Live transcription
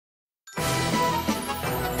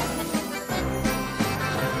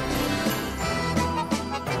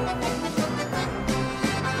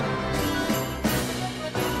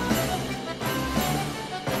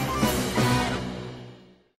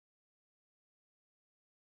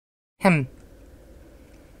Hem.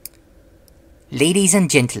 Ladies and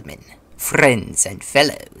gentlemen, friends and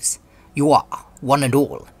fellows, you are, one and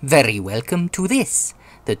all, very welcome to this,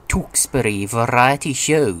 the Tewksbury Variety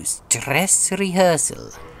Show's dress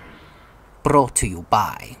rehearsal. Brought to you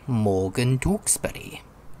by Morgan Tewksbury,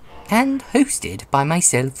 and hosted by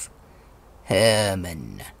myself,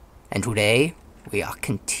 Herman. And today, we are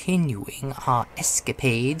continuing our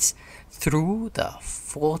escapades through the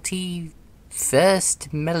 41st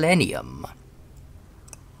millennium.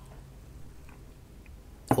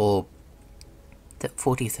 Or the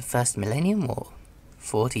 41st millennium, or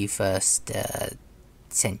 41st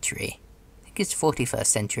century. I think it's 41st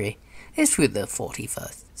century. It's through the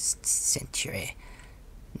 41st century.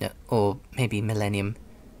 No, or maybe millennium.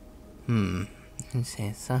 Let's see,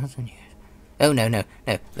 1,000 years. Oh, no,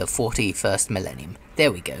 the 41st millennium.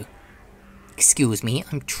 There we go. Excuse me,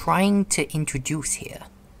 I'm trying to introduce here.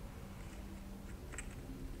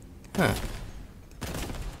 Huh.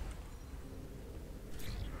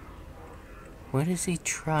 What is he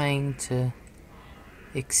trying to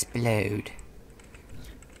explode?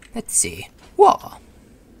 Let's see. What?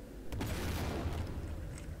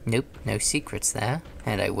 Nope, no secrets there.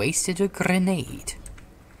 And I wasted a grenade.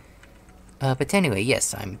 But anyway,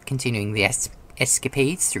 yes, I'm continuing the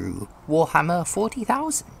escapades through Warhammer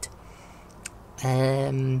 40,000.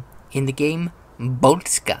 In the game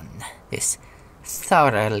Boltgun, this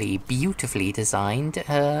thoroughly beautifully designed,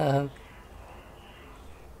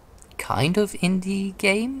 kind of indie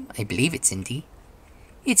game. I believe it's indie.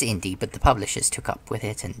 It's indie, but the publishers took up with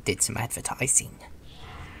it and did some advertising.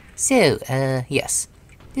 So, yes.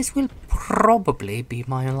 This will probably be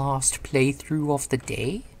my last playthrough of the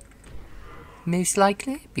day. Most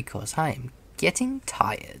likely, because I am getting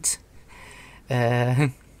tired.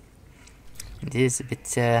 It is a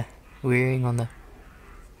bit, wearing on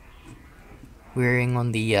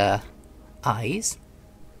the eyes.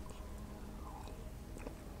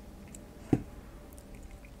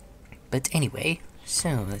 But anyway,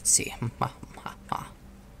 so let's see.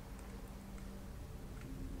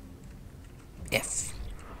 F.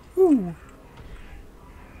 Ooh.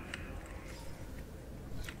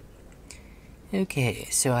 Okay,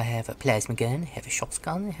 so I have a plasma gun, I have a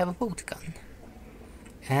shotgun, I have a bolt gun.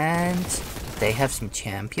 And they have some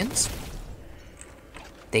champions.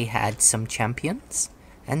 They had some champions,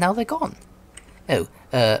 and now they're gone. Oh,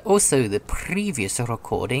 also the previous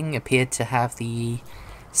recording appeared to have the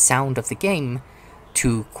sound of the game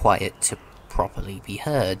too quiet to properly be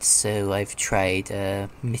heard, so I've tried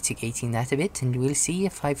mitigating that a bit, and we'll see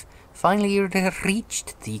if I've finally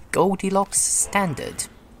reached the Goldilocks standard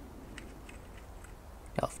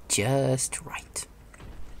of just right,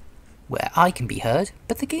 where I can be heard,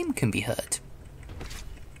 but the game can be heard.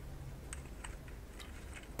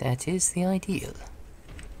 That is the ideal.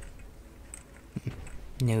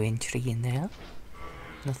 No entry in there.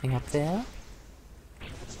 Nothing up there.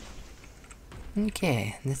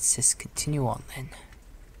 Okay, let's just continue on then.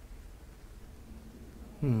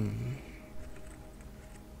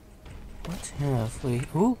 What have we...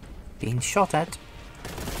 Ooh, being shot at.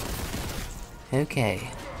 Okay.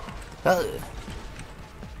 Oh.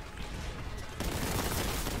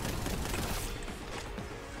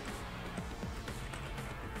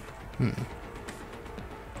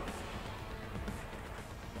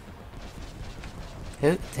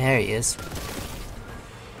 Oh, there he is.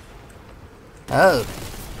 Oh.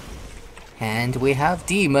 And we have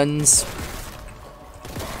demons.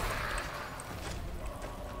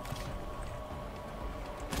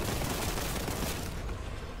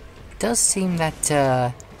 Does seem that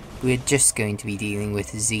we're just going to be dealing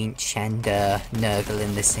with Tzeentch and Nurgle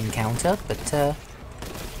in this encounter, but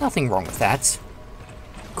nothing wrong with that.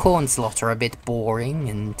 Khorne's lot are a bit boring,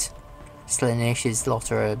 and Slaanesh's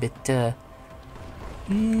lot are a bit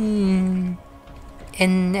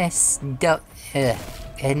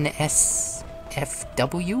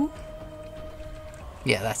NSFW?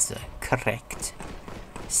 Yeah, that's the correct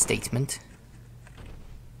statement.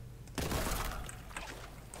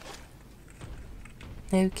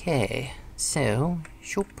 Okay, so,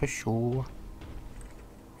 sure.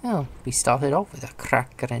 Oh, we started off with a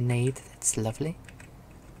crack grenade, that's lovely.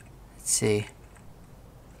 Let's see.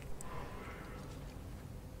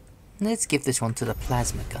 Let's give this one to the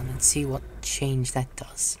plasma gun and see what change that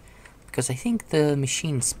does. Because I think the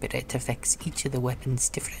machine spirit affects each of the weapons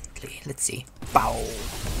differently. Let's see. Bow!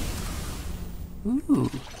 Ooh!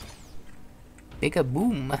 Bigger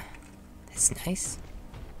boom. That's nice.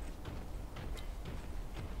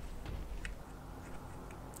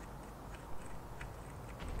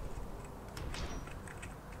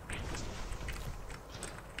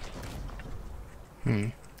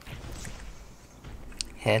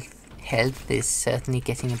 Health is certainly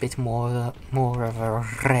getting a bit more of a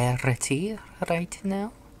rarity right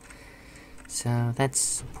now. So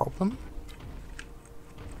that's a problem.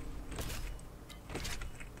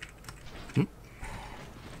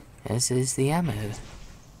 As is the ammo.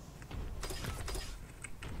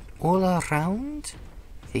 All around,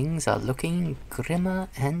 things are looking grimmer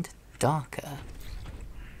and darker.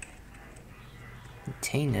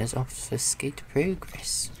 Containers obfuscate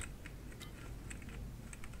progress.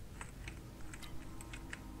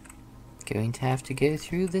 Going to have to go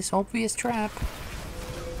through this obvious trap.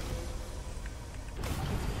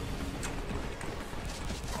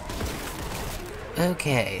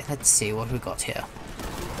 Okay, let's see what we got here.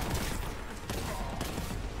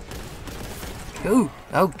 Ooh,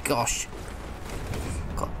 oh gosh.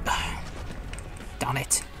 God. Darn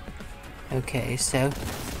it. Okay, so...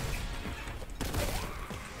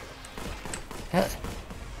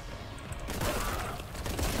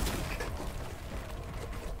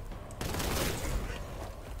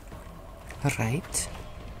 Right.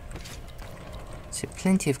 So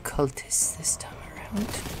plenty of cultists this time around.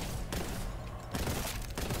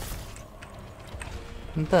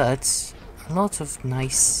 But a lot of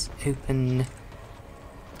nice open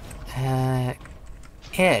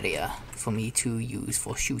area for me to use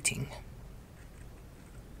for shooting.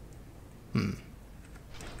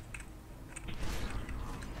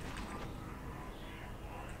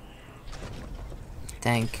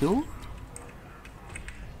 Thank you.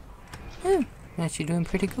 Oh, actually doing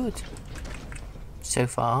pretty good so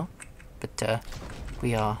far, but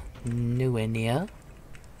we are nowhere near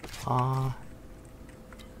our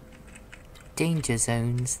danger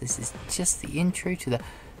zones. This is just the intro to the...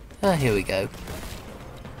 Oh, here we go.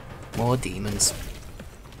 More demons.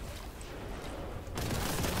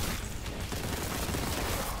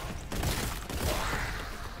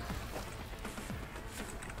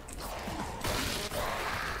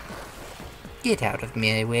 Get out of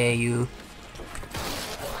my way, you.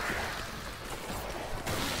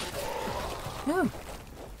 Oh, well,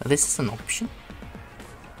 this is an option.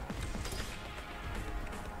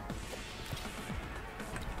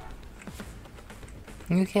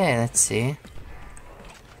 Okay, let's see.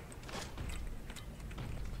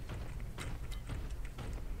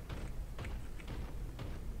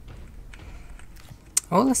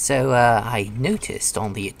 Also, I noticed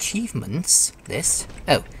on the achievements list...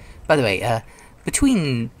 Oh, by the way,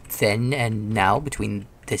 between then and now, between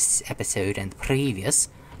this episode and the previous,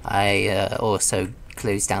 I also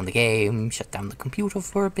closed down the game, shut down the computer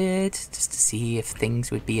for a bit, just to see if things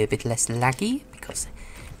would be a bit less laggy, because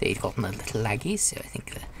they'd gotten a little laggy, so I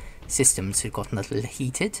think the systems had gotten a little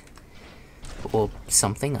heated. Or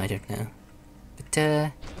something, I don't know. But,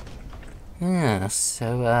 yeah,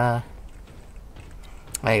 so,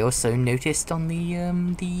 I also noticed on the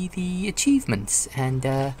achievements, and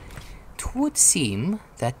it would seem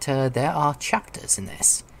that there are chapters in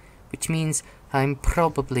this, which means I'm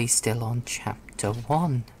probably still on chapter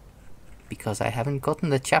 1, because I haven't gotten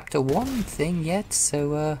the chapter 1 thing yet,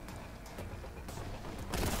 so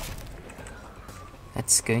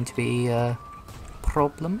that's going to be a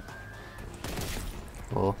problem,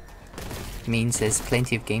 or means there's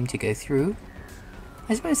plenty of game to go through.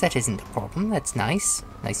 I suppose that isn't a problem, that's nice.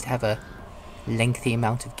 Nice to have a lengthy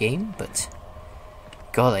amount of game, but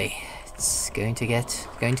golly, it's going to get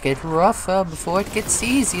rougher before it gets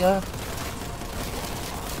easier.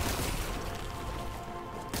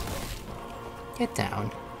 Get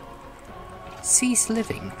down. Cease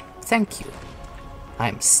living. Thank you.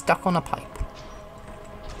 I'm stuck on a pipe.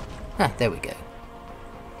 Ah, there we go.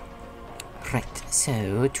 Right,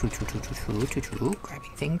 so grabbing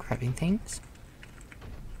things.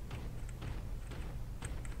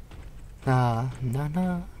 No.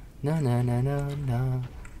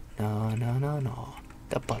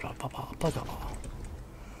 Da ba da ba ba ba da.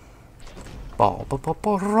 Ba ba ba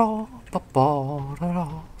ba ra ba ba da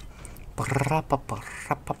da. Ba ba ba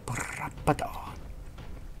ra ba da.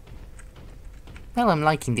 Well, I'm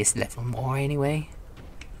liking this level more anyway.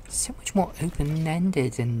 So much more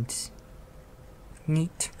open-ended and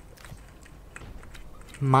neat.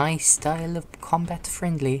 My style of combat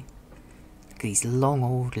friendly. These long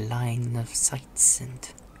old line of sights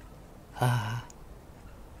and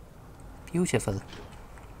beautiful.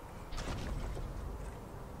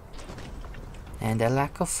 And a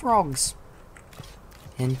lack of frogs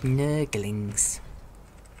and nurglings.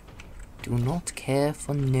 Do not care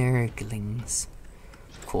for nurglings.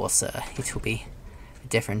 Of course, it will be a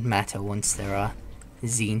different matter once there are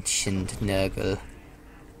Tzeentch and Nurgle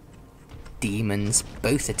demons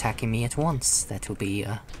both attacking me at once. That will be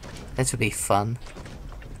fun.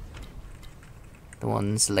 The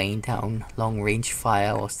one's laying down long range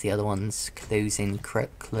fire, whilst the other one's closing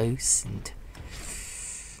close and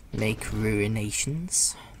make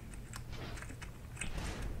ruinations.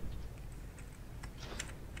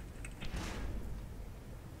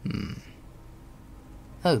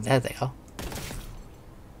 Oh, there they are.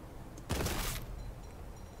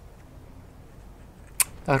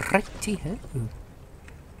 Righty-ho.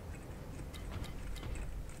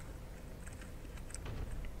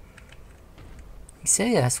 So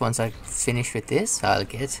yes, once I finish with this, I'll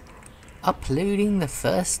get uploading the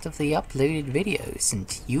first of the uploaded videos,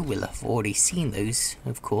 and you will have already seen those,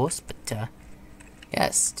 of course, but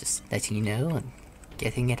yes, just letting you know and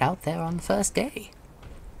getting it out there on the first day.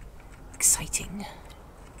 Exciting.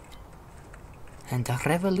 And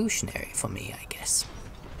revolutionary for me, I guess.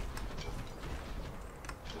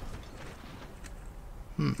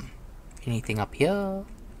 Anything up here?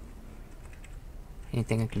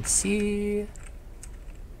 Anything I can see?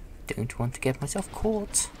 Don't want to get myself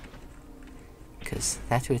caught, because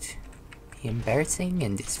that would be embarrassing,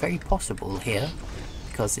 and it's very possible here,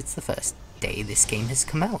 because it's the first day this game has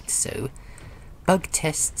come out, so bug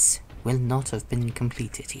tests will not have been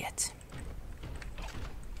completed yet.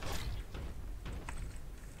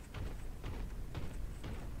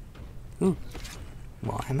 Ooh,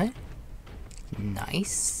 more ammo.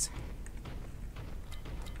 Nice.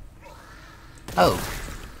 Oh.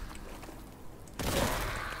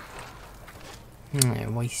 I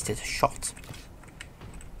wasted a shot.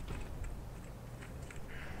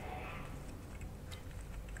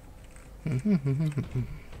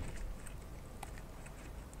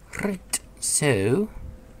 Right, so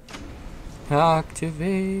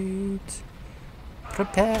activate,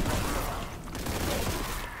 prepare.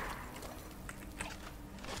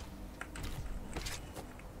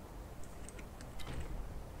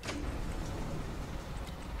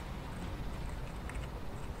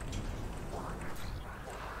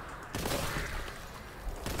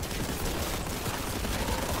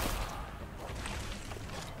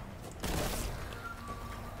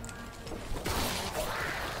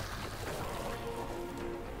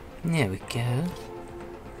 There we go.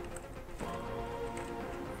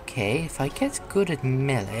 Okay, if I get good at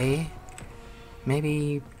melee,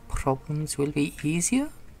 maybe problems will be easier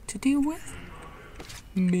to deal with?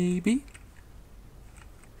 Maybe?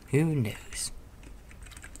 Who knows?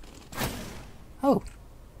 Oh,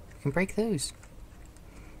 I can break those.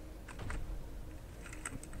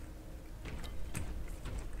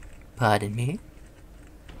 Pardon me.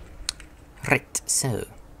 Right, so.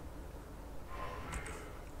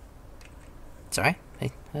 Sorry,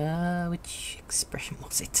 wait, which expression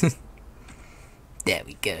was it? There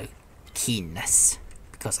we go. Keenness.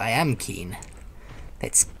 Because I am keen.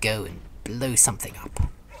 Let's go and blow something up.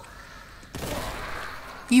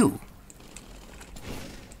 You!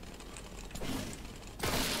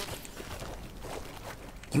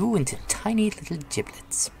 You into tiny little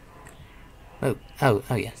giblets. Oh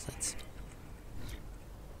yes, that's...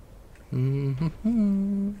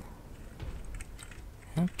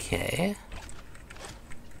 Okay.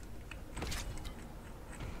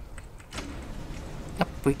 Up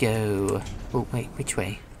we go. Oh wait, which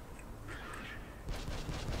way?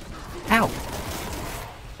 Ow!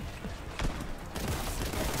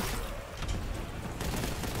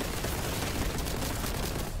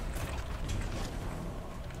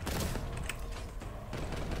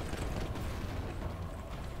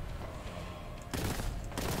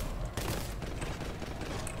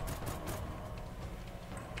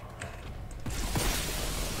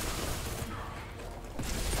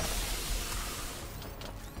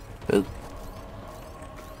 Oh.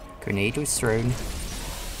 Grenade was thrown.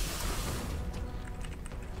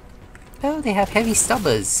 Oh, they have heavy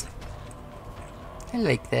stubbers. I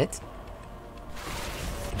like that.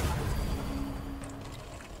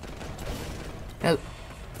 Oh.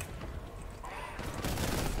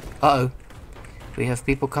 Uh-oh. We have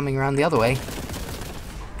people coming around the other way.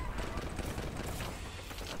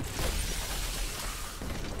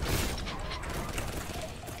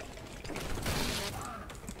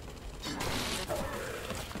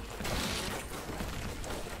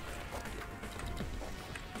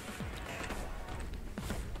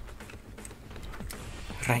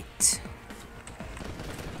 Right.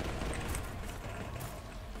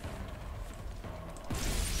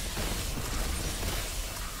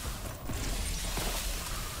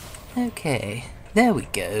 Okay, there we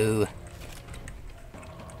go.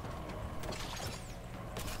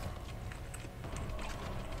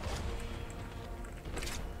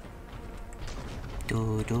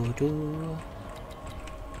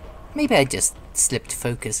 Maybe I just slipped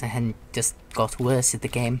focus and just got worse at the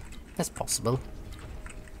game. That's possible.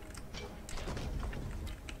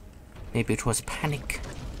 Maybe it was panic.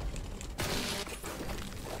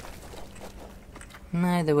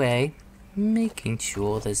 Either way, making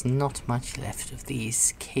sure there's not much left of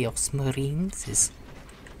these Chaos Marines is,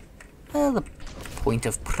 well, a point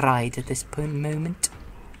of pride at this moment.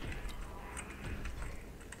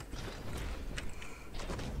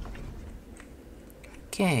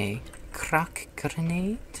 Okay, crack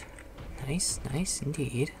grenade. Nice, nice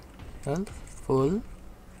indeed. Well, full.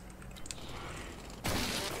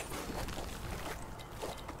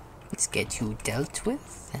 Let's get you dealt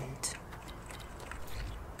with and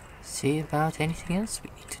see about anything else we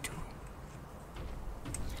need to do.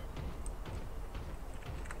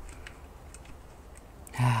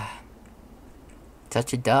 Ah,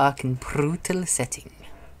 such a dark and brutal setting.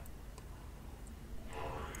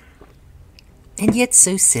 And yet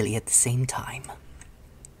so silly at the same time.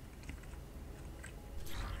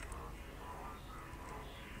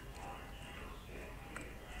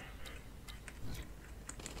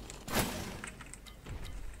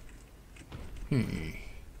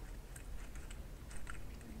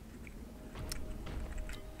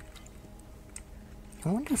 I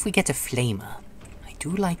wonder if we get a flamer. I do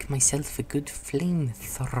like myself a good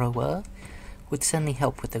flamethrower. Would certainly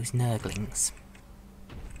help with those nurglings.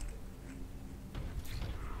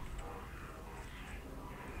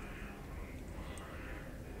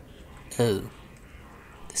 Oh.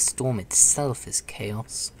 The storm itself is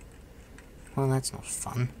chaos. Well, that's not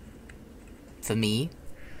fun. For me.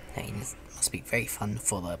 I mean, it must be very fun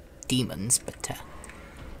for the demons, but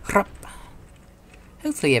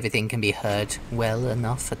hopefully everything can be heard well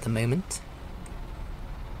enough at the moment.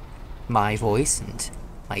 My voice and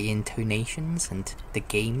my intonations and the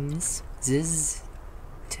game's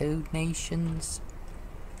intonations.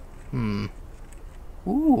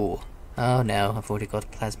 Ooh. Oh no, I've already got a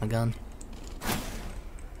plasma gun.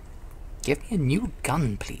 Give me a new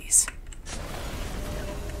gun, please.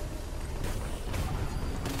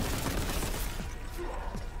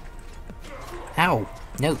 Ow!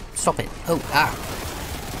 No, stop it. Oh, ah!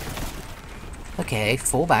 Okay,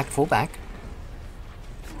 fall back, fall back.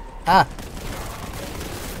 Ah!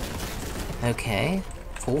 Okay,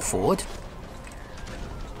 fall forward.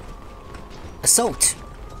 Assault!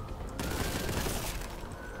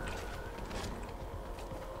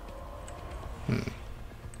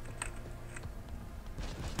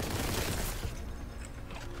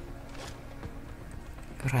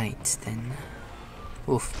 Right, then.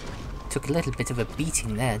 Oof. Took a little bit of a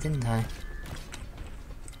beating there, didn't I?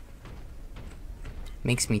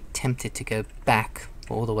 Makes me tempted to go back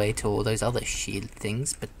all the way to all those other shield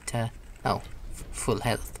things, but, oh, full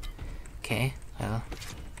health. Okay, well.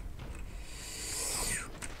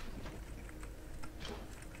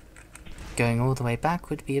 Going all the way back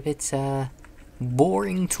would be a bit,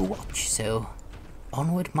 boring to watch, so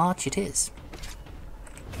onward march it is.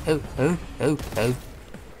 Oh, oh, oh, oh.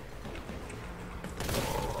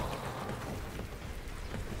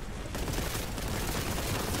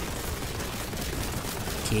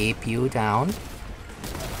 Keep you down.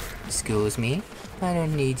 Excuse me, I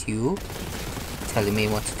don't need you telling me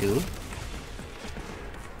what to do.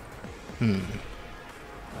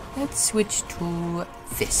 Let's switch to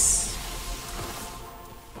this.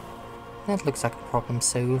 That looks like a problem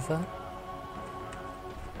solver.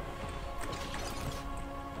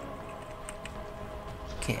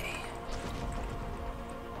 Okay.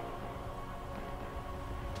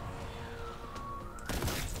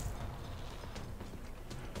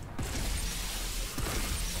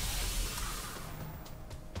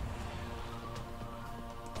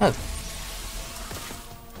 Oh.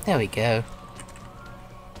 There we go.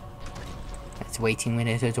 That's waiting when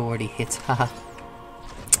it had already hit. Haha.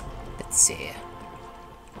 Let's see.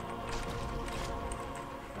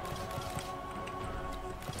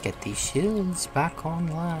 Get these shields back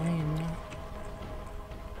online.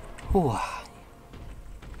 Ooh.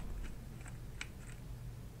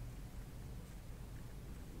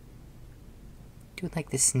 Do like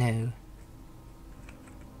the snow.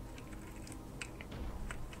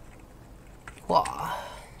 Wow.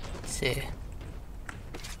 Let's see.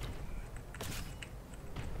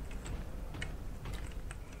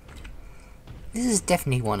 This is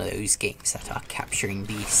definitely one of those games that are capturing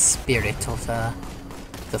the spirit of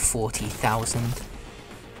the 40,000,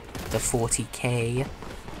 the 40k.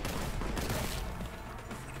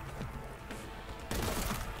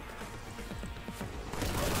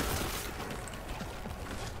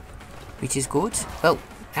 Which is good. Oh,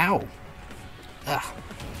 ow. Ugh.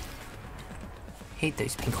 Hate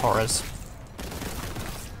those pink horrors.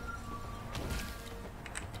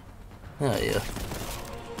 Oh yeah.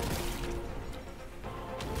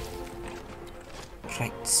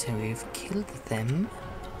 Right, so we've killed them.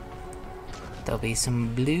 There'll be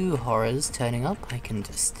some blue horrors turning up. I can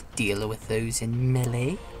just deal with those in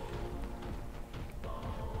melee.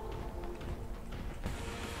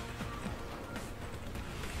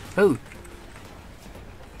 Oh!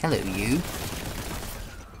 Hello, you.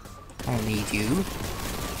 I don't need you.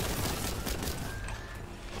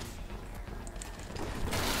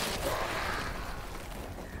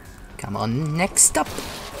 Come on, next up!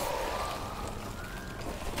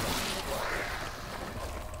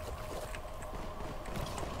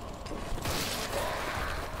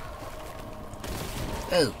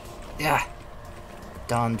 Oh, yeah.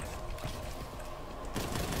 Darned.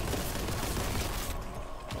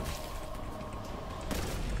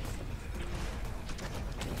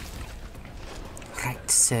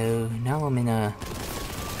 Right, so now I'm in a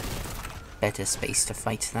better space to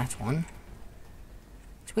fight that one.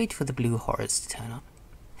 Let's wait for the blue horrors to turn up.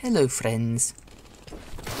 Hello, friends.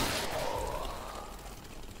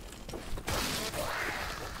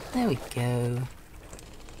 There we go.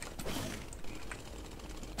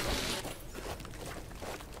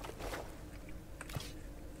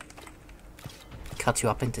 Cut you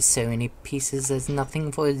up into so many pieces there's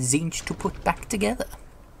nothing for a Zinch to put back together.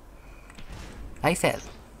 I fell.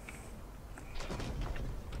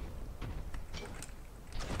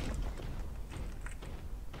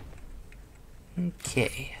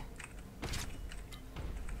 Okay.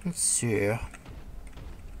 Let's see.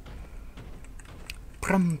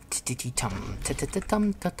 Prum titty tum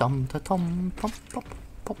tum tum tum pum pum pum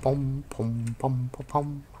pum pum pum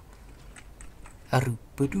pum.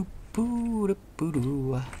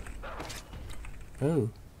 Oh,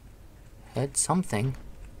 heard something.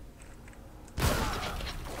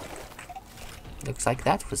 Looks like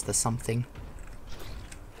that was the something.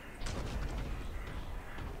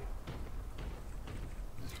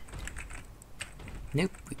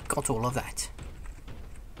 Nope, we got all of that.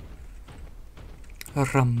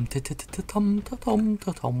 Rum tum tum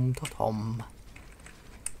tum tum.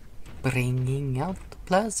 Bringing out the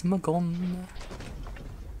plasma gun.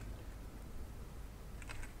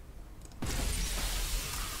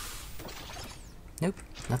 Nope,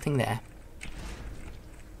 nothing there.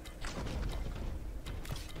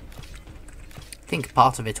 I think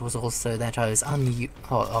part of it was also that I was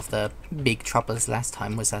of the big troubles last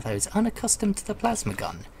time was that I was unaccustomed to the plasma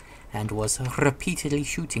gun and was repeatedly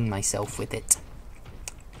shooting myself with it.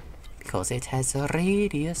 Because it has a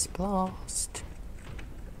radius blast.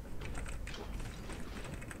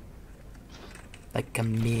 Like a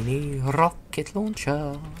mini rocket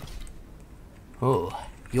launcher. Oh,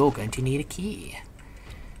 you're going to need a key.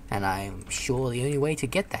 And I'm sure the only way to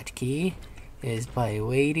get that key is by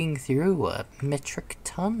wading through a metric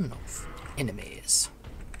ton of enemies.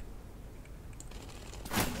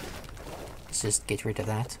 Let's just get rid of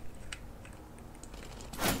that.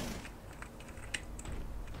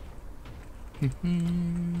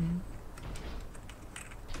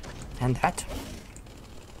 And that.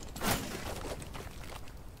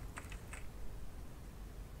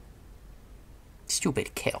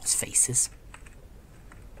 Stupid chaos faces.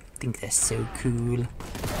 Think they're so cool.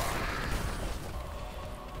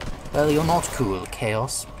 Well, you're not cool,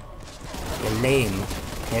 Chaos. You're lame.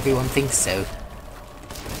 Everyone thinks so.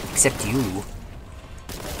 Except you.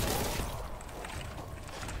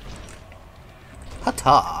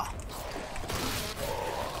 Ha-ta!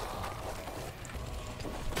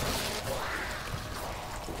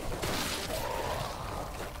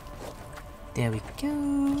 There we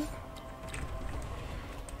go.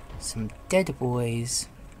 Some dead boys.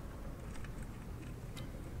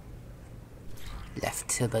 Left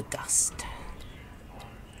to the dust.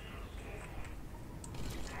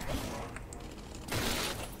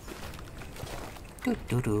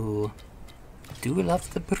 Do. Do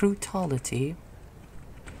love the brutality.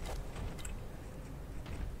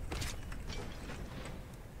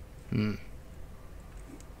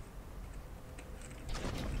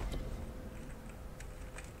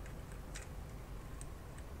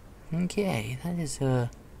 Okay, that is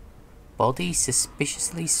a body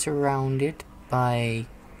suspiciously surrounded by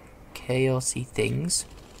chaosy things.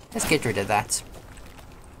 Let's get rid of that.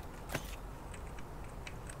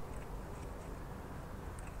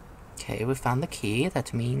 Okay, we found the key.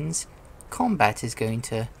 That means combat is going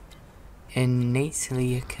to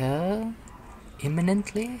innately occur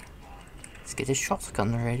imminently. Let's get a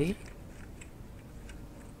shotgun ready.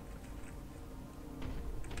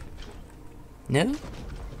 No?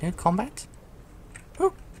 No combat?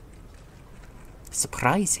 Oh.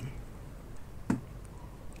 Surprising.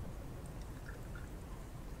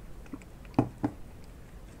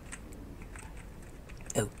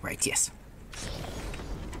 Oh, right, yes.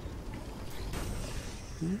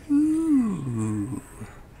 Ooh.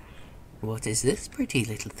 What is this pretty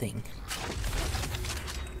little thing?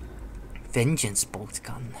 Vengeance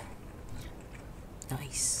Boltgun.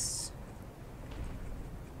 Nice.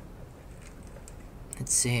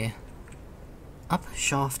 Let's see. Upper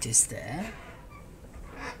shaft is there.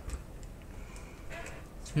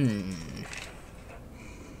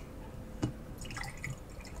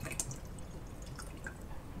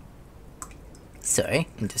 Sorry,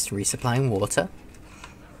 I'm just resupplying water.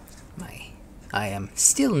 I am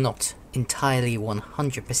still not entirely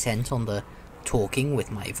 100% on the talking with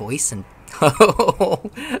my voice and oh,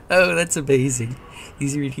 that's amazing.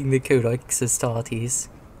 He's reading the Codex Astartes.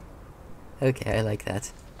 Okay, I like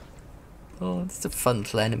that. Oh, it's a fun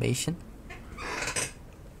little animation.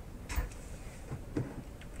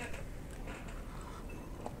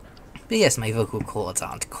 But yes, my vocal cords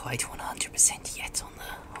aren't quite 100% yet on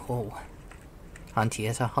the whole. Aren't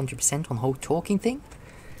yet 100% on the whole talking thing.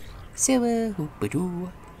 So,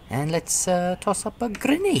 whoop-a-doo. And let's toss up a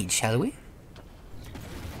grenade, shall we?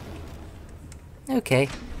 Okay.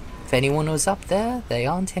 If anyone was up there, they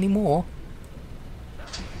aren't anymore.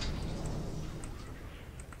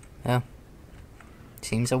 Oh.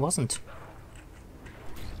 Seems I wasn't.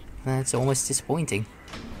 That's almost disappointing.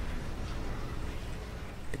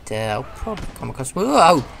 But I'll probably come across...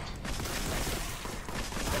 Whoa!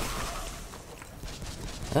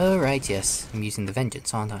 Oh, right, yes. I'm using the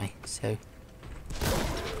vengeance, aren't I? So...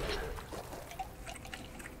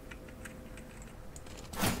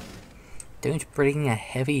 Don't bring a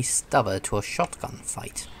heavy stubber to a shotgun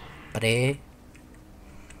fight, buddy.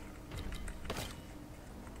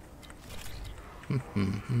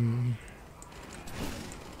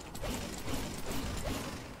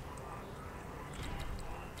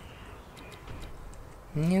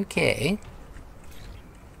 Okay.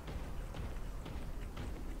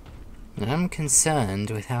 I'm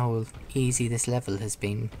concerned with how easy this level has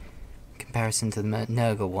been in comparison to the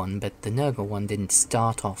Nurgle one, but the Nurgle one didn't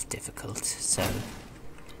start off difficult, so...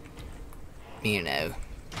 You know.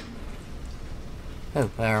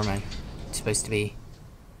 Oh, where am I? It's supposed to be...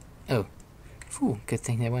 Oh. Phew, good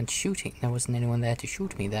thing they weren't shooting. There wasn't anyone there to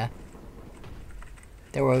shoot me there.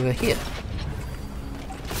 They were over here.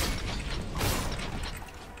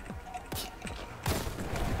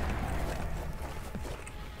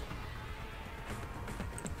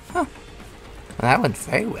 Huh. Well, that went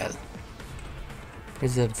very well. It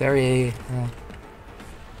was a very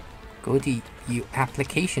good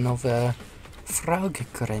application of a frag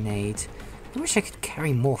grenade. I wish I could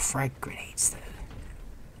carry more frag grenades though.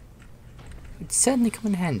 It would certainly come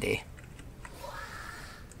in handy.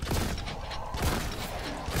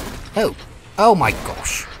 Oh! Oh my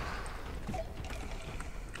gosh!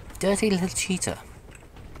 Dirty little cheater.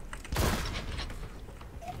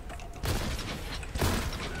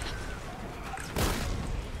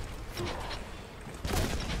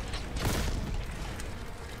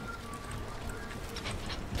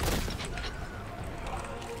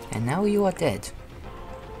 And now you are dead.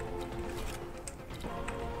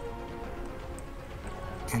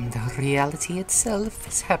 And the reality itself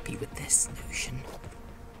is happy with this notion.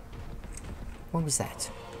 What was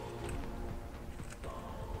that?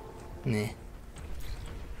 Nah.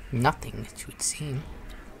 Nothing, it would seem.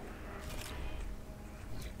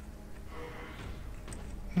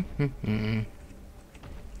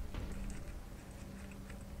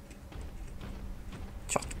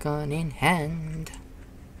 Shotgun in hand.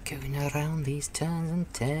 Going around these turns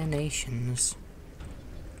and ternations.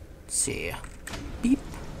 Let's see. Beep.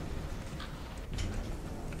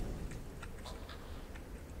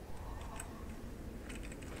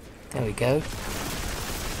 There we go.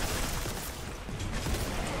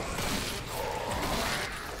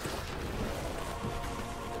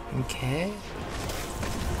 Okay.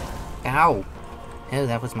 Ow! Oh,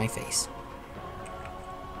 that was my face.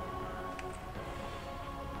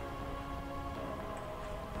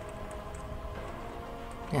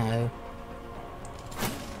 No.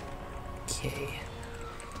 Okay.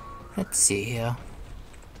 Let's see here.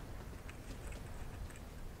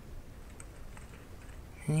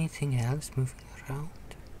 Anything else moving around?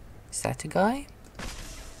 Is that a guy?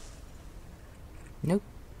 Nope.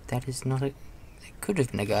 That is not a... It could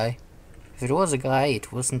have been a guy. If it was a guy,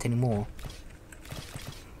 it wasn't anymore.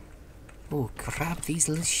 Oh, grab these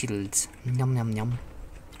little shields. Yum yum yum.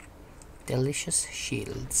 Delicious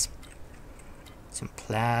shields. Some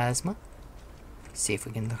plasma. See if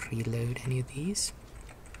we can reload any of these.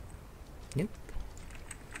 Nope.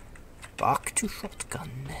 Back to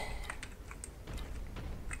shotgun.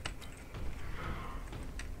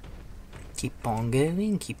 Keep on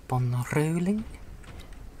going, keep on rolling.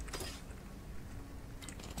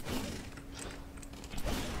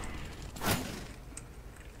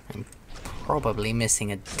 probably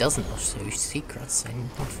missing a dozen or so secrets. I don't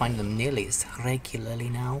find them nearly as regularly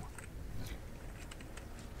now.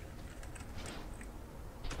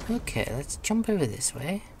 Okay, let's jump over this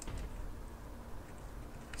way.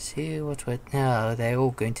 See what we're... No, they're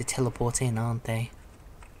all going to teleport in, aren't they?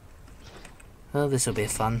 Well, this will be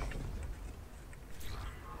fun.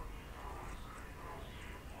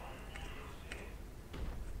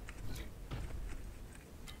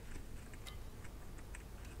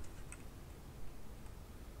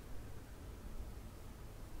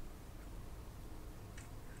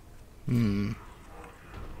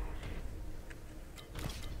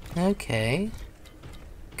 Okay.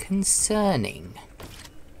 Concerning.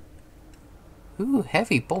 Ooh,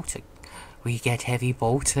 heavy bolter. We get heavy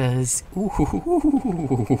bolters. Ooh.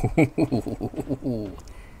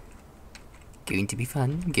 Going to be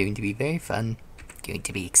fun. Going to be very fun. Going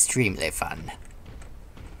to be extremely fun.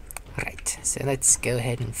 Right, so let's go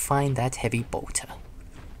ahead and find that heavy bolter.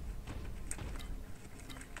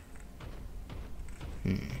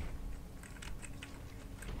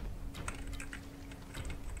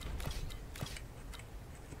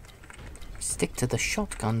 Stick to the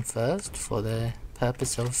shotgun first for the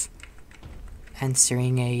purpose of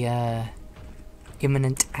answering a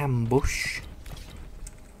imminent ambush.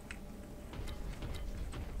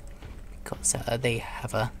 Because they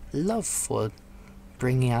have a love for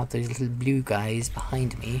bringing out those little blue guys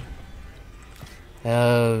behind me.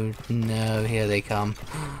 Oh no, here they come.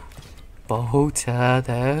 Bolter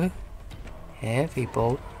though. Heavy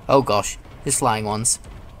bolt. Oh gosh, there's flying ones.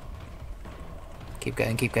 Keep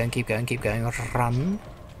going, keep going, keep going, keep going. Run.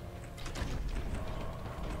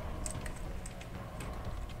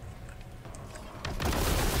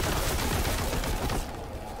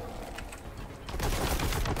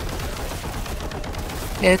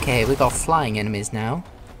 Okay, we got flying enemies now.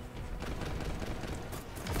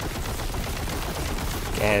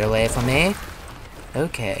 Get away from me.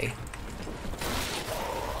 Okay.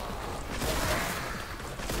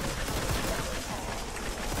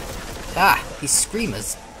 Ah, these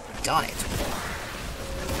screamers. Darn it.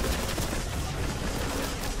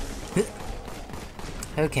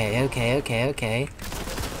 Okay, okay, okay, okay.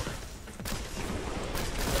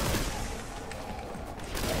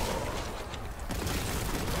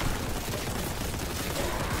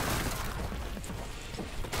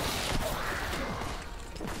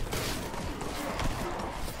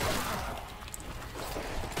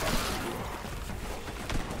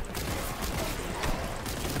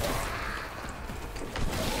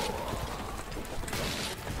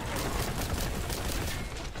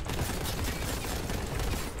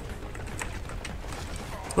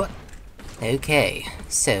 What? Okay,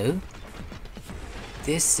 so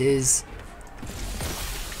this is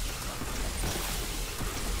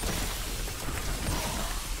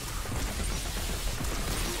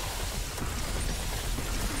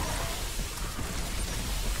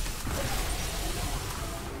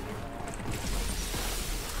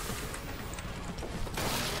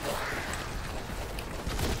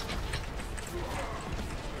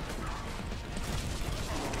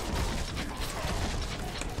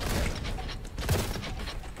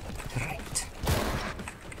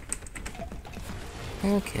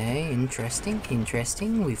okay, interesting,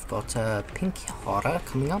 interesting. We've got a pink horror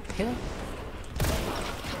coming up here.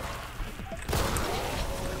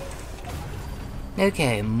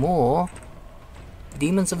 Okay, more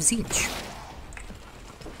demons of Zinch.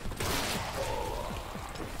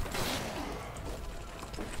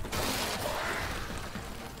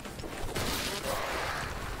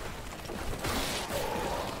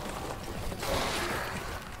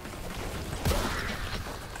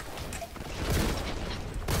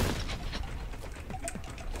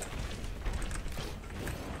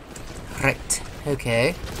 Right,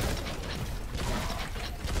 okay.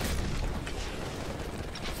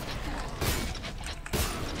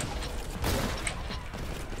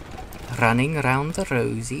 Running around the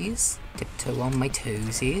rosies, tiptoe on my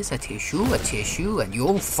toesies, a tissue, and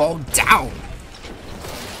you'll fall down!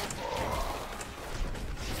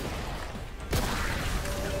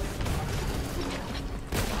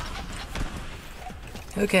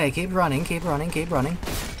 Okay, keep running, keep running, keep running.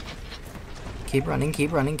 Keep running,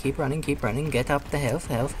 keep running, keep running, keep running. Get up the health.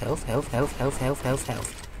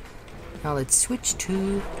 Now let's switch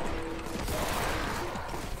to...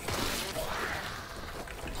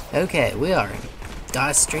 Okay, we are in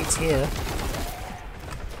dire straits here.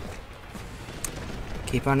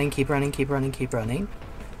 Keep running, keep running, keep running, keep running.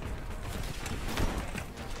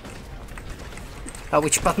 Oh,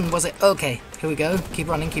 which button was it? Okay, here we go. Keep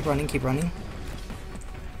running, keep running, keep running.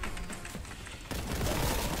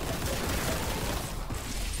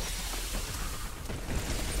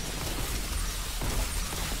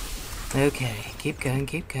 Okay, keep going,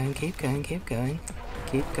 keep going, keep going, keep going.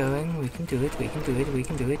 Keep going, we can do it, we can do it, we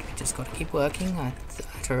can do it. We just gotta keep working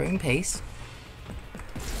at our own pace.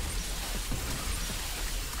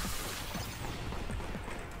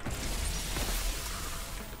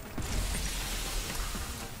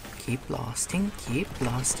 Keep blasting, keep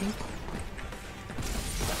blasting.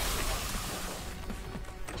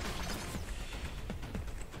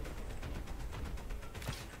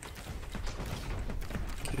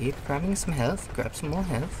 Keep grabbing some health, grab some more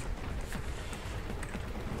health.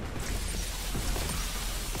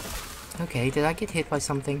 Okay, did I get hit by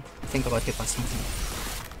something? I think I got hit by something.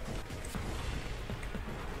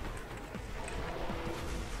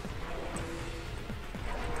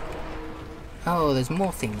 Oh, there's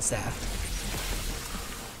more things there.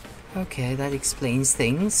 Okay, that explains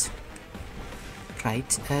things. Right,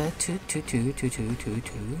 two.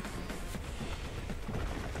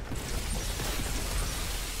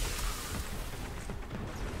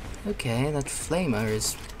 Okay, that flamer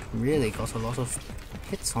has really got a lot of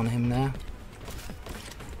hits on him there.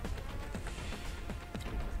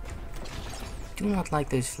 Do not like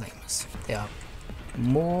those flamers. They are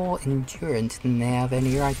more endurant than they have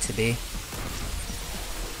any right to be.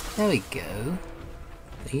 There we go.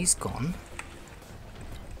 He's gone.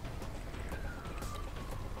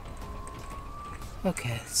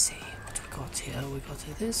 Okay, let's see what we got here. We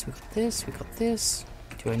got this, we got this, we got this.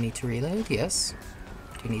 Do I need to reload? Yes.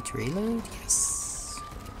 Do you need to reload? Yes.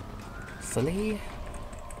 Fully.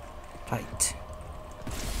 Right.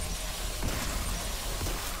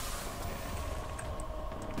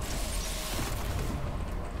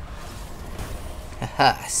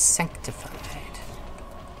 Haha, sanctified.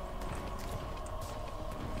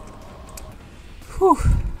 Whew.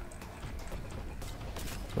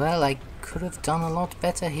 Well, I could have done a lot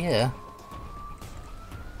better here.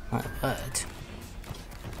 My word.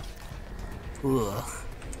 Ugh.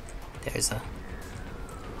 There's a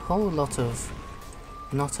whole lot of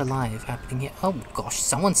not alive happening here. Oh gosh,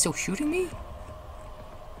 someone's still shooting me?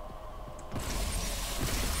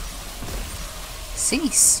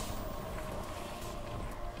 Cease!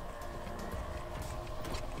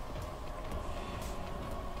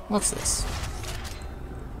 What's this?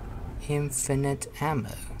 Infinite ammo.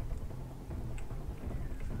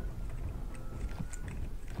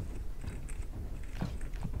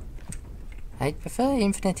 I'd prefer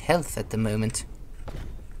infinite health at the moment.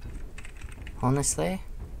 Honestly.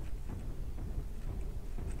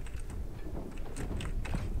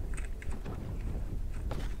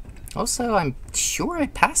 Also, I'm sure I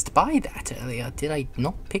passed by that earlier. Did I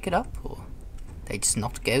not pick it up? Or did I just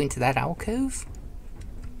not go into that alcove?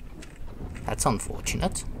 That's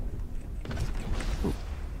unfortunate. Ooh.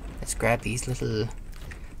 Let's grab these little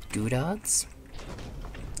doodads.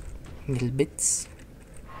 Little bits.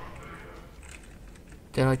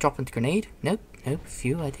 Did I drop a grenade? Nope, nope,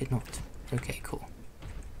 phew, I did not. Okay, cool.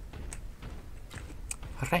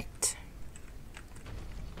 Alright.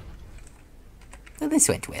 Well, this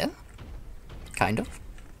went well. Kind of.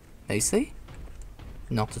 Mostly.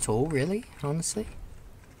 Not at all, really, honestly.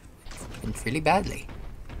 Went really badly.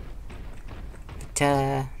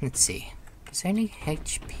 But, let's see. Is there any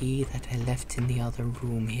HP that I left in the other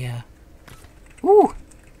room here? Ooh!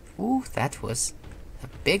 Ooh, that was a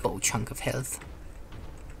big old chunk of health.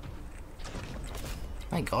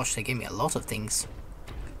 My gosh, they gave me a lot of things.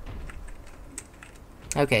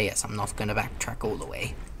 Okay, yes, I'm not gonna backtrack all the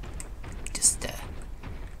way.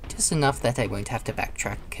 Just enough that I won't have to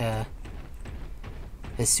backtrack,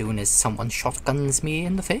 as soon as someone shotguns me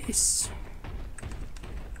in the face.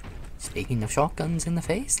 Speaking of shotguns in the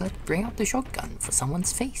face, let's bring out the shotgun for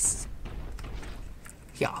someone's face.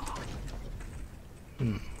 Yeah.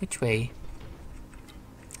 Which way?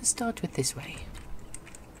 Let's start with this way.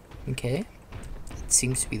 Okay. That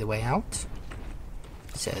seems to be the way out.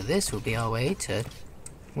 So this will be our way to...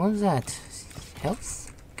 What was that?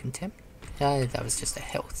 Health? Contempt? That was just a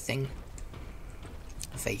health thing.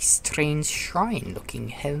 Of a strange shrine looking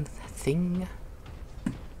health thing.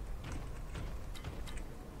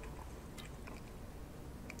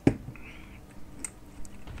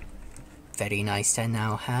 Very nice to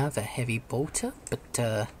now have a heavy bolter,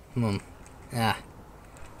 but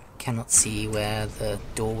cannot see where the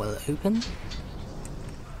door will open.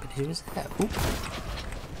 But it was there. Ooh.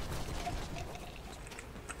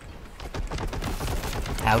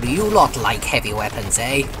 How do you lot like heavy weapons,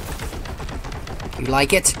 eh? You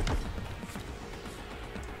like it?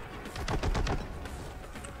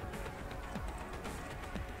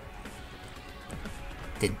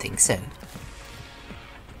 Didn't think so.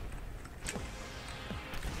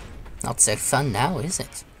 Not so fun now, is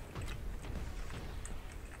it?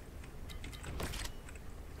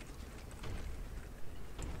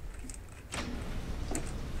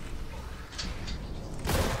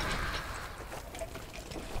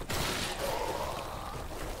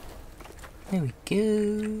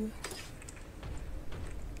 go.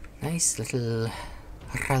 Nice little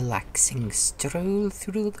relaxing stroll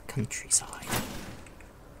through the countryside.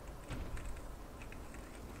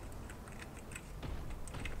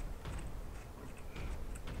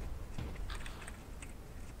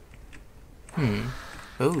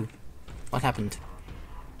 Oh, what happened?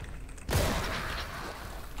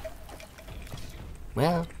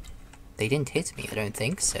 Well, they didn't hit me, I don't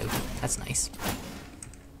think, so that's nice.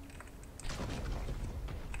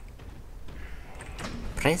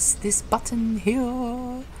 Press this button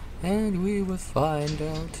here, and we will find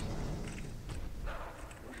out.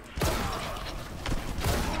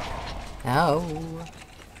 Ow!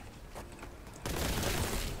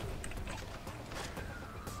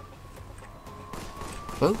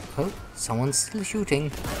 Oh, oh, someone's still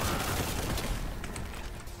shooting.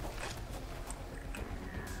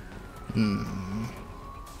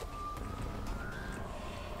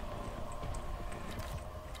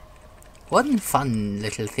 One fun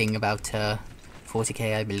little thing about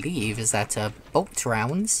 40k, I believe, is that bolt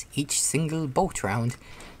rounds, each single bolt round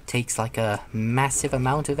takes like a massive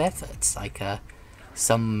amount of effort. Like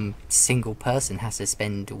some single person has to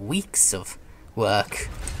spend weeks of work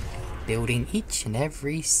building each and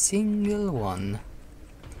every single one.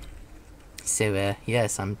 So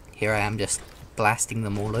yes, here I am just blasting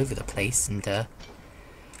them all over the place and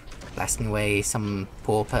blasting away some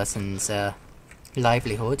poor person's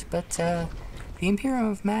livelihood, but the Imperium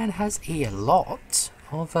of Man has a lot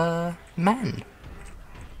of man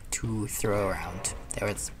to throw around.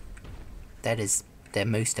 That is their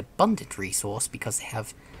most abundant resource, because they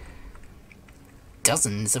have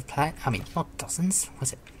dozens of I mean, not dozens,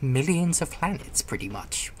 was it millions of planets, pretty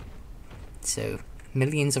much. So,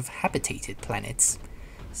 millions of habitated planets.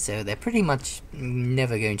 So they're pretty much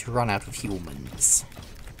never going to run out of humans.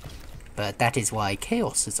 But that is why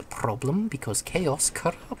chaos is a problem, because chaos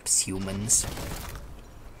corrupts humans.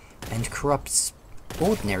 And corrupts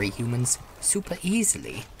ordinary humans super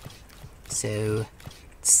easily. So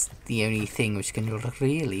it's the only thing which can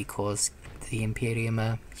really cause the Imperium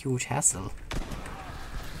a huge hassle.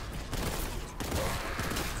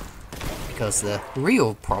 Because the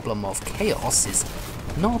real problem of chaos is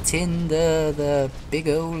not in the big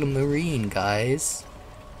old marine guys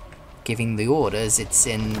giving the orders, it's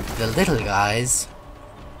in the little guys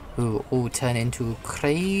who all turn into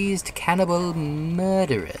crazed cannibal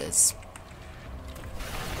murderers.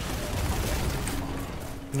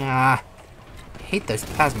 Ah, I hate those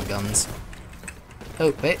plasma guns.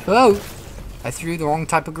 Oh, wait, whoa! I threw the wrong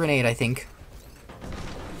type of grenade, I think.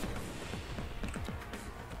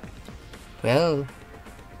 Well,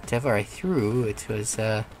 whatever I threw, it was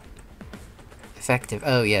effective.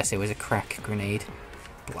 Oh yes, it was a crack grenade.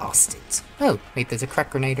 Blast it. Oh, wait, there's a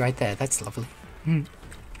crack grenade right there. That's lovely.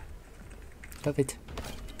 Love it.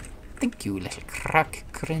 Thank you, little crack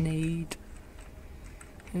grenade.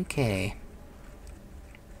 Okay.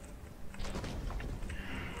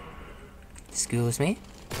 Excuse me.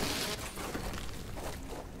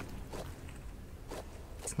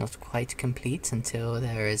 It's not quite complete until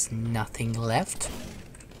there is nothing left.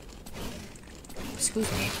 Excuse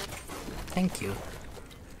me. Thank you.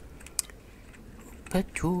 In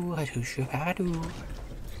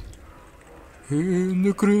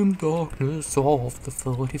the grim darkness of the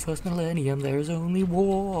 41st millennium, there is only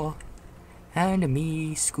war. And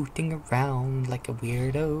me scooting around like a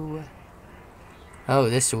weirdo. Oh,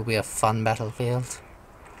 this will be a fun battlefield.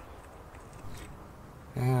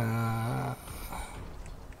 Of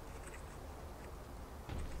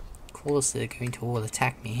course they're going to all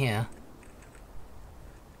attack me here.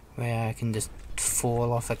 Where I can just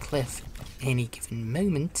fall off a cliff any given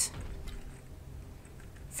moment.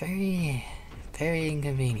 Very, very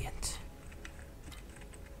inconvenient.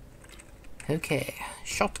 Okay,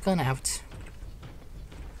 shotgun out.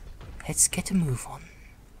 Let's get a move on.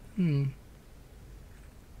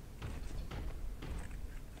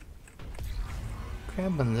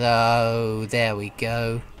 Grab one. Oh, there we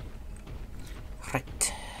go.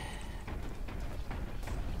 Right.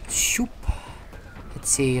 Shoop. Let's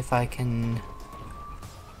see if I can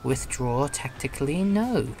withdraw tactically.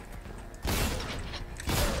 No.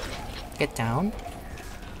 Get down.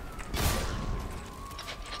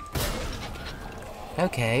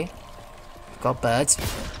 Okay. Got birds.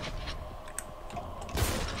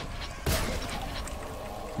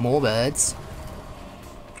 More birds.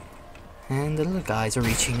 And the little guys are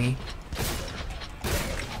reaching me.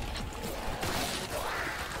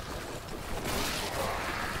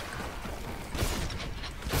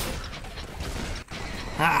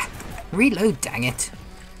 Ah! Reload, dang it!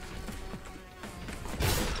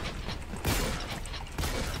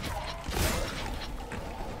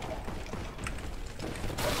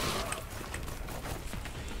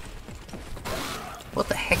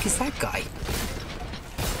 heck is that guy?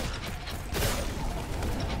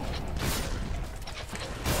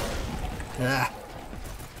 Ah.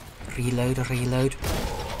 Reload, reload.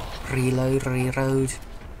 Reload, reload.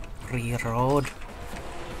 Reload.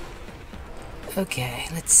 Okay,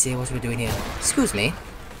 let's see what we're doing here. Excuse me.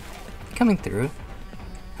 Coming through.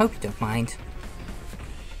 Hope you don't mind.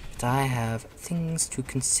 But I have things to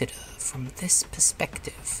consider from this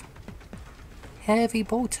perspective. Heavy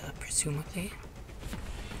bolter, presumably.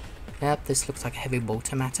 Yep, this looks like a heavy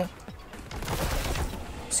bolter matter.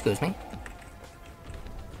 Excuse me.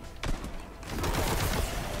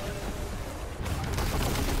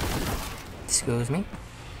 Excuse me.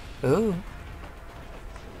 Oh.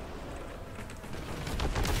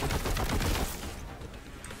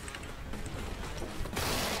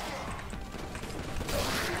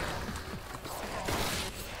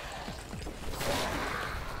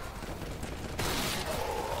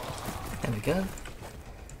 There we go.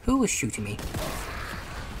 Who was shooting me?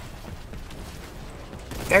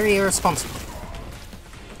 Very irresponsible.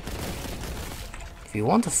 If you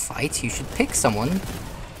want to fight, you should pick someone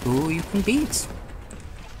who you can beat.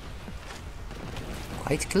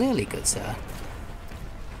 Quite clearly, good sir.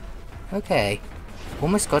 Okay.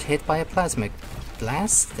 Almost got hit by a plasma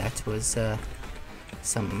blast. That was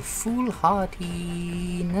some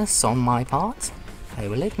foolhardiness on my part, I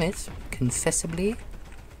will admit, confessably.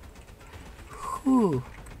 Whew.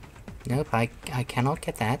 Nope, I cannot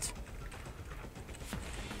get that.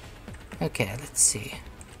 Okay, let's see.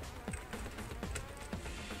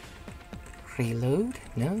 Reload?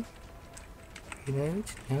 No. Reload?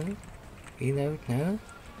 No. Reload? No.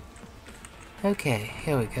 Okay,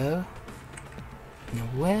 here we go. Now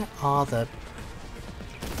where are the...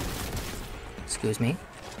 Excuse me.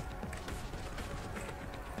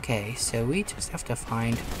 Okay, so we just have to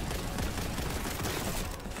find...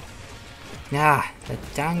 Ah, the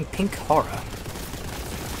dang pink horror.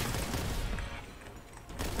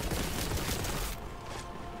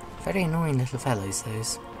 Very annoying little fellows,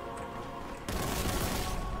 those.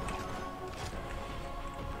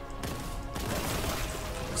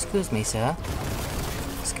 Excuse me, sir.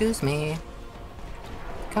 Excuse me.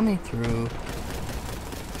 Coming through.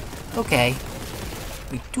 Okay.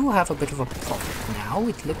 We do have a bit of a problem now,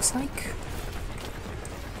 it looks like.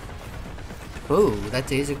 Oh,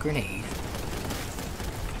 that is a grenade.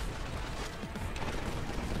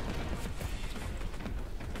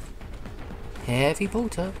 Heavy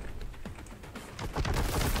bolter.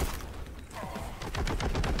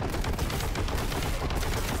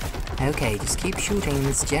 Okay, just keep shooting in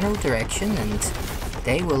this general direction and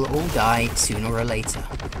they will all die sooner or later.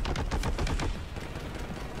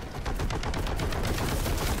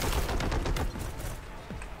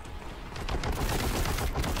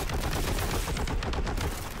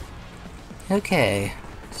 Okay,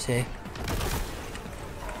 so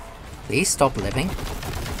please stop living.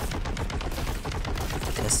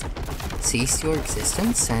 Just cease your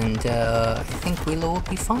existence and I think we'll all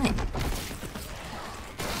be fine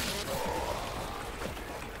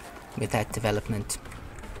with that development.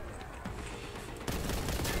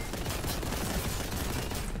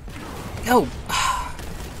 Oh!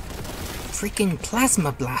 Freaking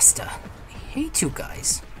plasma blaster! I hate you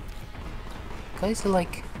guys. You guys are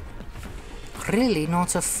like really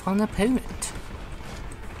not a fun opponent.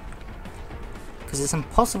 Because it's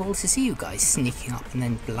impossible to see you guys sneaking up and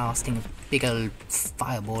then blasting a big old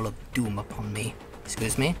fireball of doom upon me.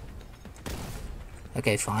 Excuse me?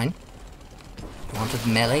 Okay, fine. You wanted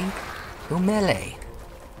melee? Go melee.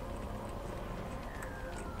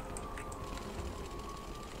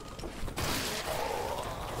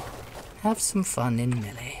 Have some fun in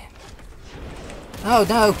melee. Oh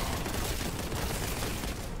no!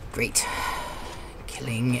 Great.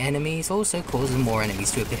 Killing enemies also causes more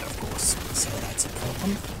enemies to appear, of course. So that's a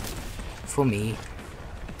problem for me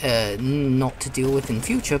not to deal with in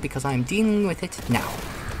future because I'm dealing with it now.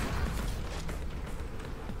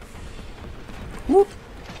 Whoop!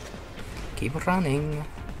 Keep running.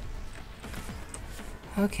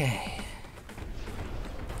 Okay.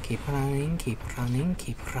 Keep running, keep running,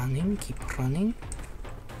 keep running, keep running.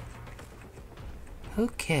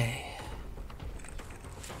 Okay.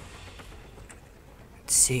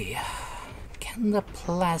 Let's see. Can the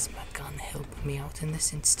plasma gun help me out in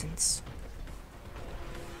this instance?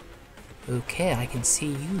 Okay, I can see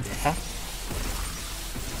you there.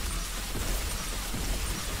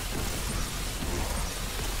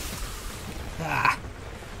 Ah!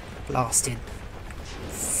 Blasted.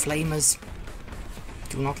 Flamers.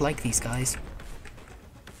 Do not like these guys.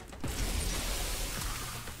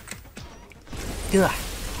 Ugh.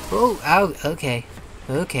 Oh, ow, okay.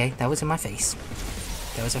 Okay, that was in my face.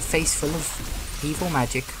 There was a face full of evil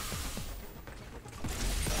magic.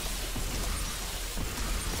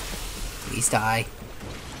 Please die.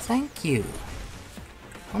 Thank you.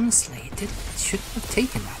 Honestly, it shouldn't have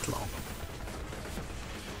taken that long.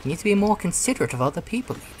 You need to be more considerate of other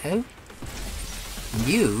people, you know? And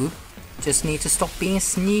you just need to stop being a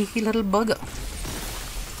sneaky little bugger.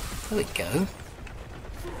 There we go.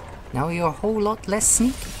 Now you're a whole lot less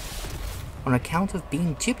sneaky. On account of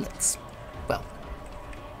being giblets. Well,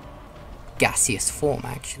 gaseous form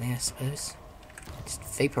actually, I suppose. Just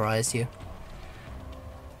vaporized you.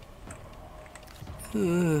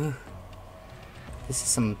 Ooh. This is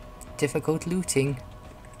some difficult looting.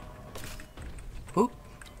 Oop.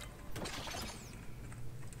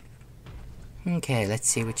 Okay, let's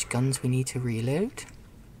see which guns we need to reload.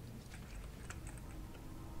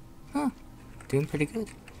 Huh, doing pretty good.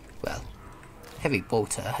 Well, heavy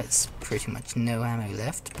bolter has pretty much no ammo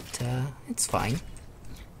left, but it's fine.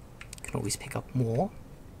 Can always pick up more.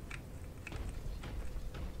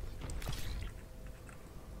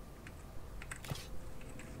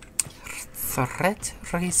 Threat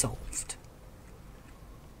resolved.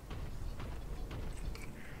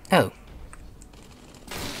 Oh.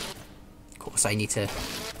 Of course I need to...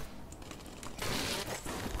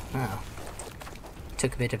 Oh.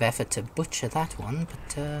 Took a bit of effort to butcher that one,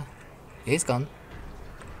 but he's gone.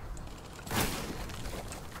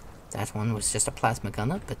 That one was just a plasma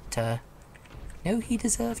gunner, but no, he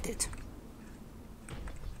deserved it.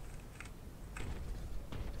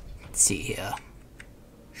 Let's see here.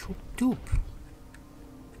 Doop.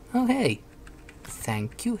 Oh hey,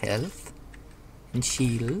 thank you, health and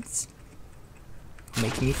shields,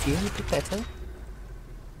 making me feel a bit better.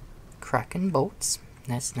 Kraken bolts,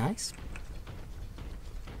 that's nice.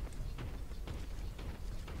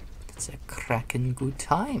 That's a cracking good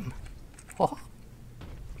time. Oh.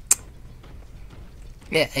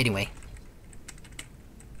 Yeah, anyway.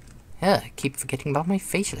 Yeah, I keep forgetting about my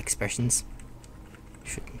facial expressions.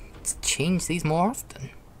 Should change these more often.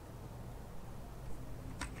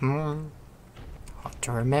 Hard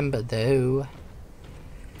to remember though.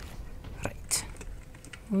 Right.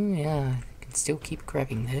 Oh yeah, I can still keep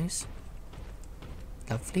grabbing those.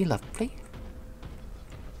 Lovely, lovely.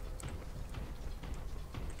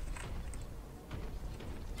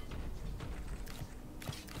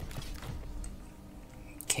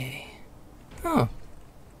 Okay. Oh.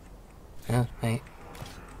 Oh, wait.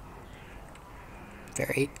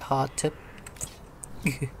 Very hard to...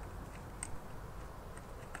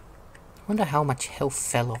 Wonder how much health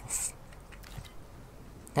fell off.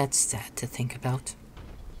 That's sad to think about.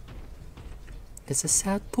 It's a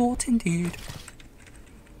sad thought indeed.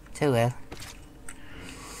 So well.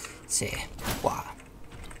 Let's see. Wow.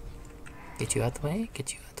 Get you out the way,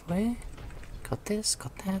 get you out the way. Got this,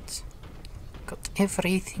 got that. Got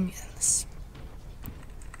everything else.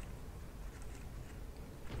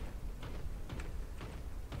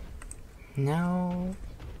 Now...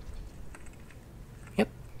 Yep.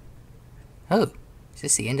 Oh, is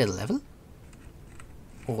this the end of the level?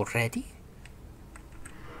 Already?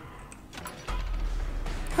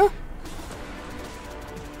 Huh?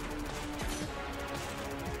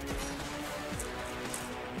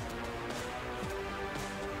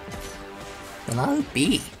 Well, I'll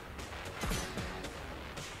be.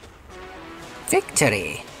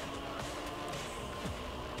 Victory!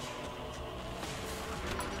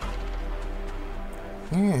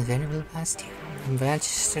 Ah, Venerable Bastion.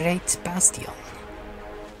 Magistrate Bastion.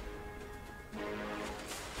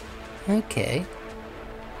 Okay.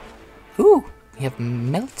 Ooh, we have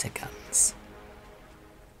melter guns.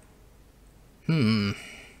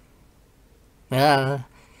 Well,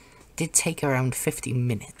 did take around 50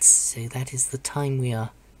 minutes, so that is the time we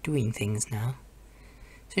are doing things now.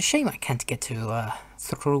 It's a shame I can't get to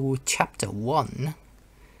through chapter 1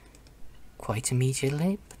 quite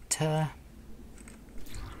immediately, but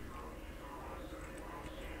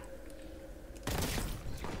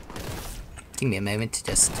give me a moment to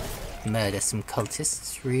just murder some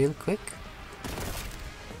cultists real quick.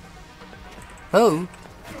 Oh!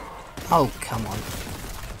 Oh, come on.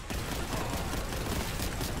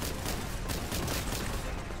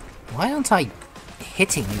 Why aren't I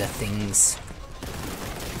hitting the things?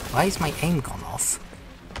 Why is my aim gone off?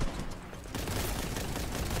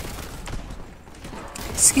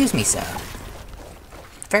 Excuse me, sir.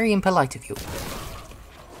 Very impolite of you.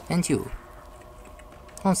 And you.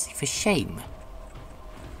 Honestly, for shame.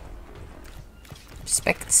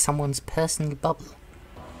 Respect someone's personal bubble.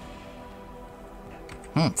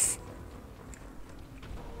 Humph.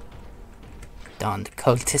 Darned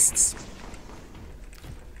cultists.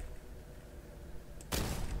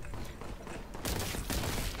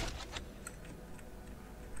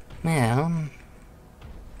 Well...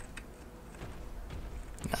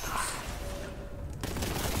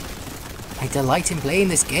 I delight in playing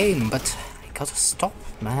this game, but I gotta stop,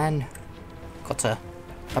 man. Gotta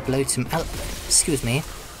upload some... excuse me.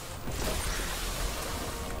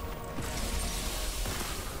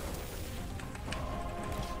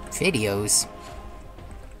 Videos.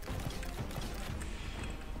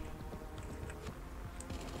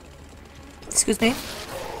 Excuse me.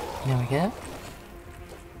 There we go.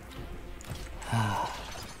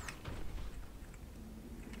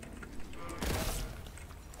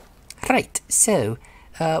 Right, so,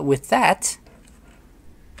 with that,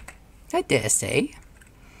 I dare say,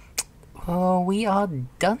 we are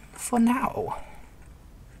done for now.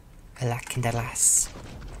 Alack and alas.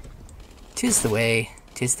 'Tis the way,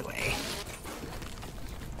 'tis the way.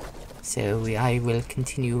 So I will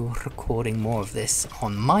continue recording more of this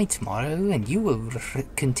on my tomorrow, and you will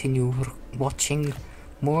continue watching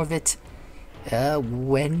more of it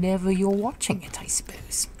whenever you're watching it, I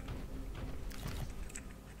suppose.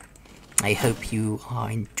 I hope you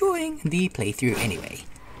are enjoying the playthrough anyway,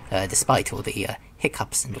 despite all the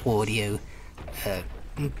hiccups and audio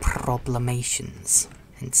problemations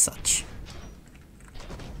and such.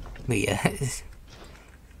 We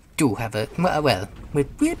do have a... well,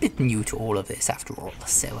 we're a bit new to all of this after all,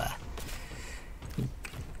 so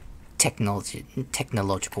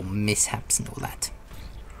technological mishaps and all that.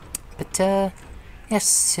 But yes,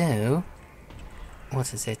 so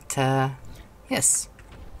what is it? Yes.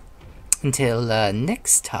 Until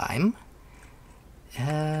next time.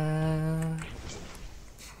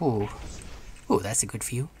 Oh, that's a good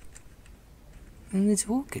view. And it's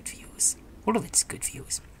all good views. All of it's good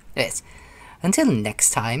views. Yes. Until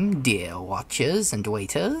next time, dear watchers and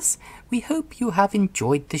waiters, we hope you have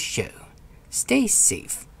enjoyed the show. Stay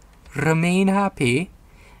safe, remain happy,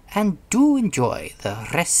 and do enjoy the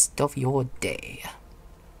rest of your day.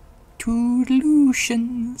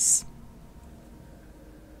 Toodalootions.